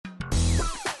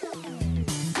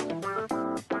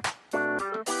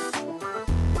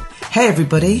Hey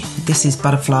everybody, this is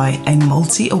Butterfly, a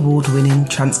multi-award winning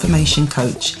transformation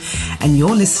coach, and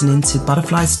you're listening to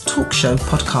Butterfly's Talk Show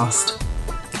podcast.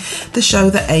 The show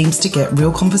that aims to get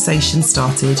real conversations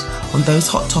started on those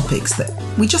hot topics that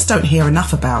we just don't hear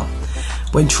enough about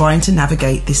when trying to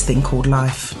navigate this thing called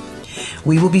life.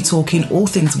 We will be talking all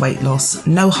things weight loss,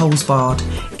 no holds barred,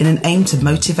 in an aim to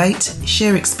motivate,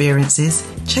 share experiences,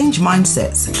 change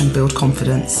mindsets and build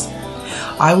confidence.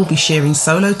 I will be sharing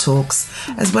solo talks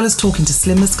as well as talking to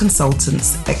slimmers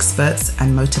consultants, experts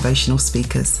and motivational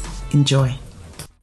speakers. Enjoy.